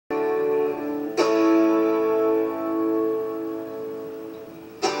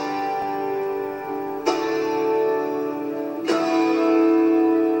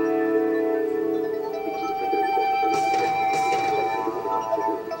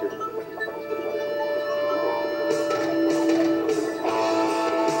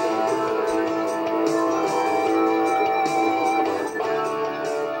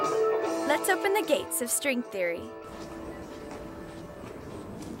basics of string theory.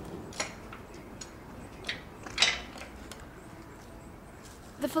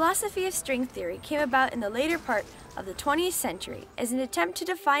 The philosophy of string theory came about in the later part of the 20th century as an attempt to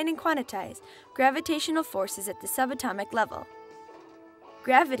define and quantize gravitational forces at the subatomic level.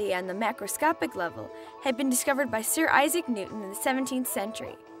 Gravity on the macroscopic level had been discovered by Sir Isaac Newton in the 17th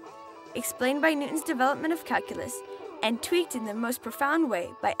century, explained by Newton's development of calculus, and tweaked in the most profound way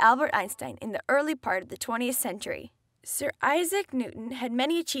by Albert Einstein in the early part of the 20th century. Sir Isaac Newton had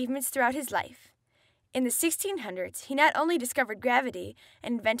many achievements throughout his life. In the 1600s, he not only discovered gravity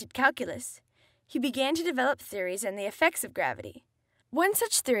and invented calculus, he began to develop theories on the effects of gravity. One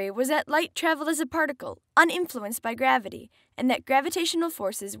such theory was that light traveled as a particle, uninfluenced by gravity, and that gravitational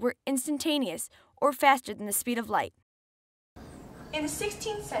forces were instantaneous or faster than the speed of light. In the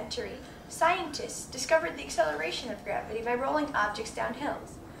 16th century, scientists discovered the acceleration of gravity by rolling objects down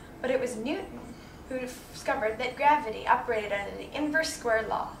hills, but it was Newton who discovered that gravity operated under the inverse square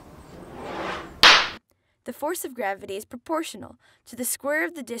law. The force of gravity is proportional to the square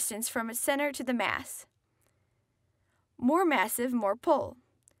of the distance from its center to the mass. More massive, more pull.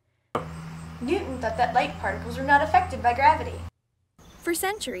 Newton thought that light particles were not affected by gravity. For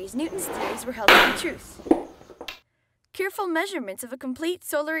centuries, Newton's theories were held to be truth. Careful measurements of a complete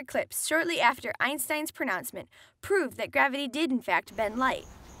solar eclipse shortly after Einstein's pronouncement proved that gravity did in fact bend light.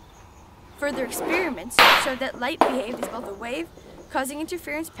 Further experiments showed that light behaved as both a wave, causing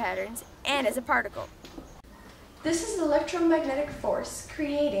interference patterns, and as a particle. This is the electromagnetic force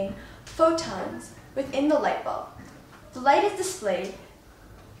creating photons within the light bulb. The light is displayed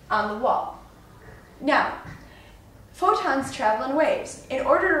on the wall. Now, photons travel in waves. In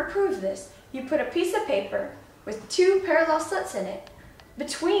order to prove this, you put a piece of paper with two parallel slits in it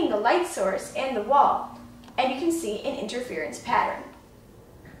between the light source and the wall, and you can see an interference pattern.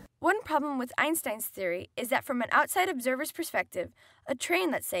 One problem with Einstein's theory is that from an outside observer's perspective, a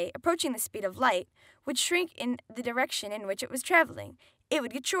train, let's say, approaching the speed of light, would shrink in the direction in which it was traveling. It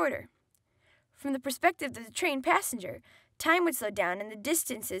would get shorter. From the perspective of the train passenger, time would slow down and the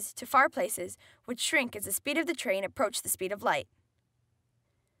distances to far places would shrink as the speed of the train approached the speed of light.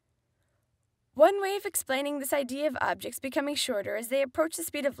 One way of explaining this idea of objects becoming shorter as they approach the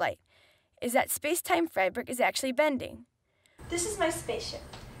speed of light is that space-time fabric is actually bending. This is my spaceship.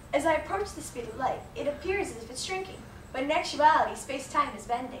 As I approach the speed of light, it appears as if it's shrinking, but in actuality, space-time is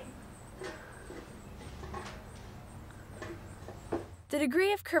bending. The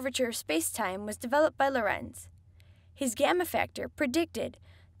degree of curvature of space-time was developed by Lorentz. His gamma factor predicted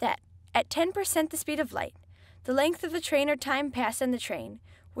that at 10% the speed of light, the length of the train or time passed on the train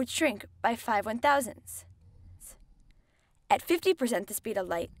would shrink by 5/1000ths. At 50% the speed of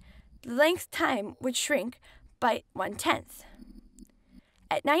light, the length time would shrink by 1/10.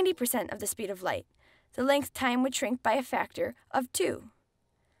 At 90% of the speed of light, the length time would shrink by a factor of 2.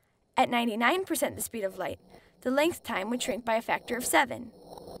 At 99% the speed of light, the length time would shrink by a factor of 7.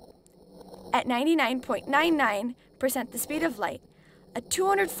 At 99.99% the speed of light, a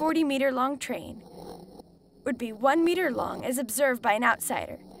 240-meter-long train would be 1 meter long as observed by an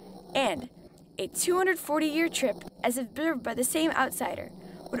outsider, and a 240-year trip as observed by the same outsider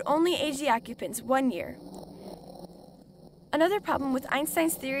would only age the occupants 1 year. Another problem with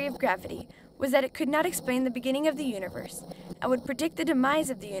Einstein's theory of gravity was that it could not explain the beginning of the universe and would predict the demise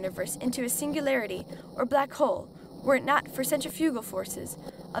of the universe into a singularity or black hole were it not for centrifugal forces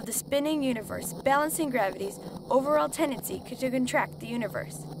of the spinning universe balancing gravity's overall tendency to contract the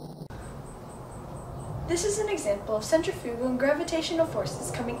universe. This is an example of centrifugal and gravitational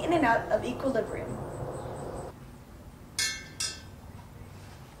forces coming in and out of equilibrium.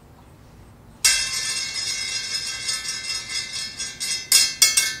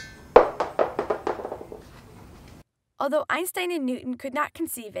 Although Einstein and Newton could not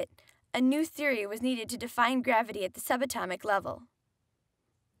conceive it, a new theory was needed to define gravity at the subatomic level.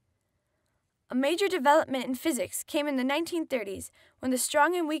 A major development in physics came in the 1930s when the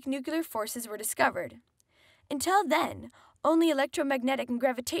strong and weak nuclear forces were discovered. Until then, only electromagnetic and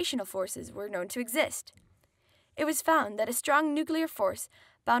gravitational forces were known to exist. It was found that a strong nuclear force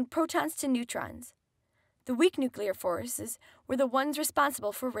bound protons to neutrons. The weak nuclear forces were the ones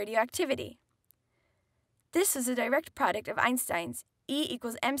responsible for radioactivity. This was a direct product of Einstein's E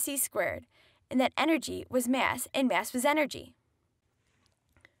equals mc squared, and that energy was mass and mass was energy.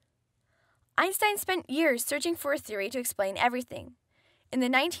 Einstein spent years searching for a theory to explain everything. In the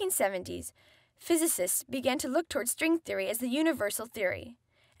 1970s, physicists began to look toward string theory as the universal theory,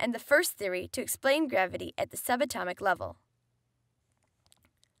 and the first theory to explain gravity at the subatomic level.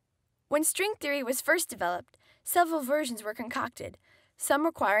 When string theory was first developed, several versions were concocted. some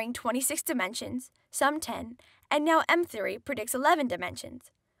requiring 26 dimensions, some 10, and now M-theory predicts 11 dimensions.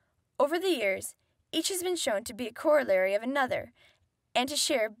 Over the years, each has been shown to be a corollary of another and to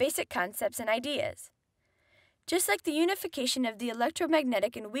share basic concepts and ideas. Just like the unification of the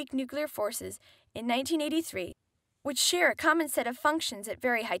electromagnetic and weak nuclear forces in 1983, which share a common set of functions at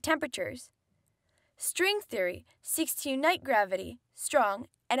very high temperatures, string theory seeks to unite gravity, strong,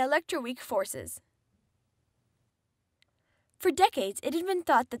 and electroweak forces. For decades, it had been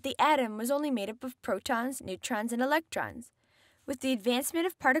thought that the atom was only made up of protons, neutrons, and electrons. With the advancement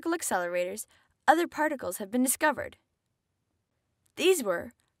of particle accelerators, other particles have been discovered. These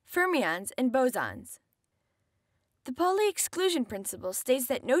were fermions and bosons. The Pauli exclusion principle states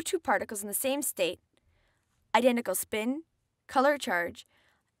that no two particles in the same state, identical spin, color charge,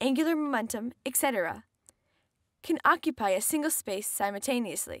 angular momentum, etc., can occupy a single space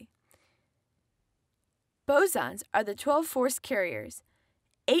simultaneously. Bosons are the 12 force carriers,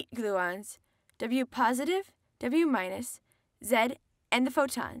 8 gluons, W positive, W minus, Z, and the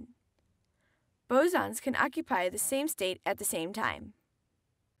photon. Bosons can occupy the same state at the same time.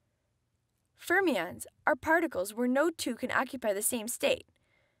 Fermions are particles where no two can occupy the same state.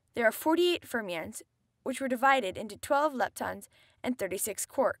 There are 48 fermions, which were divided into 12 leptons and 36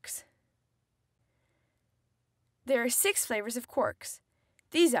 quarks. There are 6 flavors of quarks.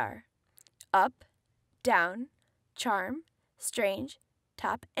 These are up, down, charm, strange,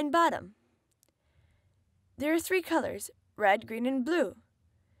 top, and bottom. There are 3 colors, red, green, and blue.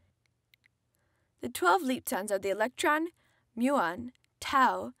 The 12 leptons are the electron, muon,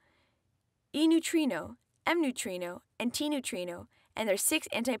 tau, E neutrino, M neutrino, and T neutrino, and their 6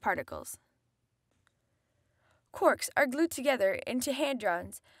 antiparticles. Quarks are glued together into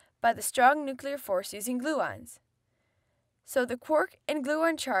hadrons by the strong nuclear force using gluons. So the quark and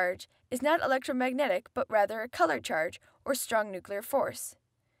gluon charge is not electromagnetic, but rather a color charge or strong nuclear force.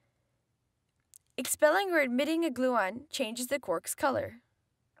 Expelling or admitting a gluon changes the quark's color.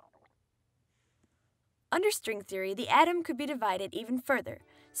 Under string theory, the atom could be divided even further,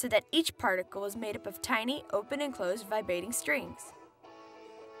 so that each particle was made up of tiny, open and closed vibrating strings.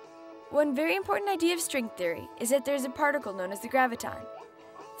 One very important idea of string theory is that there is a particle known as the graviton.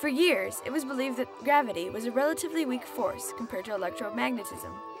 For years, it was believed that gravity was a relatively weak force compared to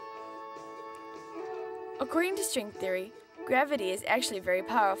electromagnetism. According to string theory, gravity is actually very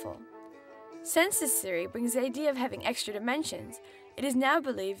powerful. Since this theory brings the idea of having extra dimensions, it is now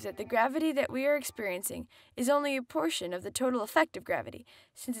believed that the gravity that we are experiencing is only a portion of the total effect of gravity,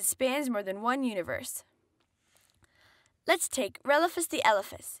 since it spans more than one universe. Let's take Relephus the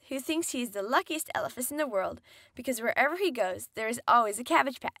elephant, who thinks he is the luckiest elephant in the world because wherever he goes, there is always a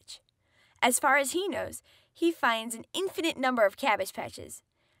cabbage patch. As far as he knows, he finds an infinite number of cabbage patches.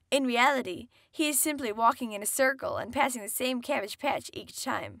 In reality, he is simply walking in a circle and passing the same cabbage patch each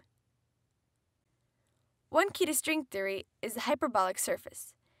time. One key to string theory is the hyperbolic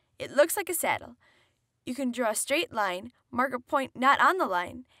surface. It looks like a saddle. You can draw a straight line, mark a point not on the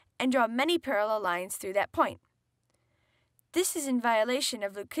line, and draw many parallel lines through that point. This is in violation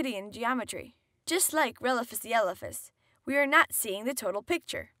of Euclidean geometry. Just like Relephus the elephant, we are not seeing the total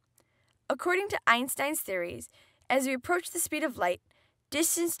picture. According to Einstein's theories, as we approach the speed of light,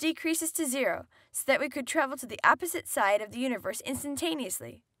 distance decreases to 0 so that we could travel to the opposite side of the universe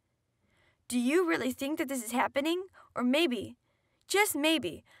instantaneously. Do you really think that this is happening? Or maybe, just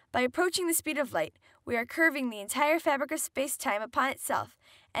maybe, by approaching the speed of light, we are curving the entire fabric of space-time upon itself,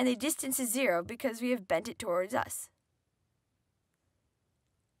 and the distance is 0 because we have bent it towards us.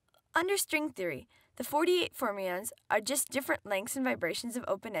 Under string theory, the 48 fermions are just different lengths and vibrations of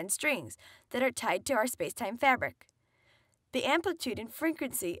open-end strings that are tied to our space-time fabric. The amplitude and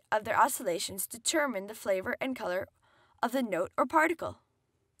frequency of their oscillations determine the flavor and color of the note or particle.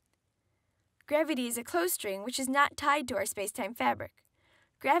 Gravity is a closed string which is not tied to our space-time fabric.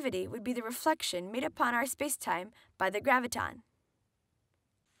 Gravity would be the reflection made upon our space-time by the graviton.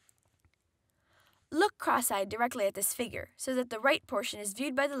 Look cross-eyed directly at this figure so that the right portion is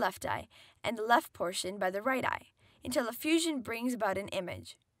viewed by the left eye and the left portion by the right eye until a fusion brings about an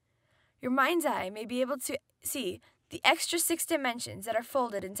image. Your mind's eye may be able to see the extra 6 dimensions that are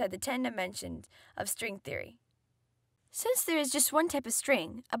folded inside the 10 dimensions of string theory. Since there is just one type of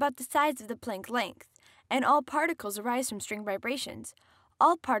string, about the size of the Planck length, and all particles arise from string vibrations,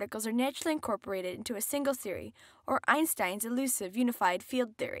 all particles are naturally incorporated into a single theory, or Einstein's elusive unified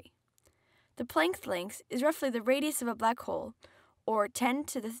field theory. The Planck length is roughly the radius of a black hole, or 10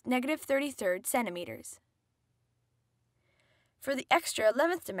 to the negative 33rd centimeters. For the extra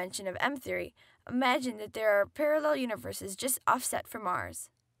 11th dimension of M-theory, imagine that there are parallel universes just offset from ours.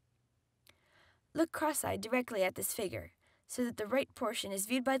 Look cross-eyed directly at this figure, so that the right portion is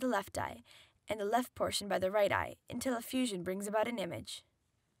viewed by the left eye and the left portion by the right eye until a fusion brings about an image.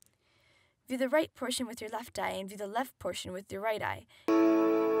 View the right portion with your left eye and view the left portion with your right eye.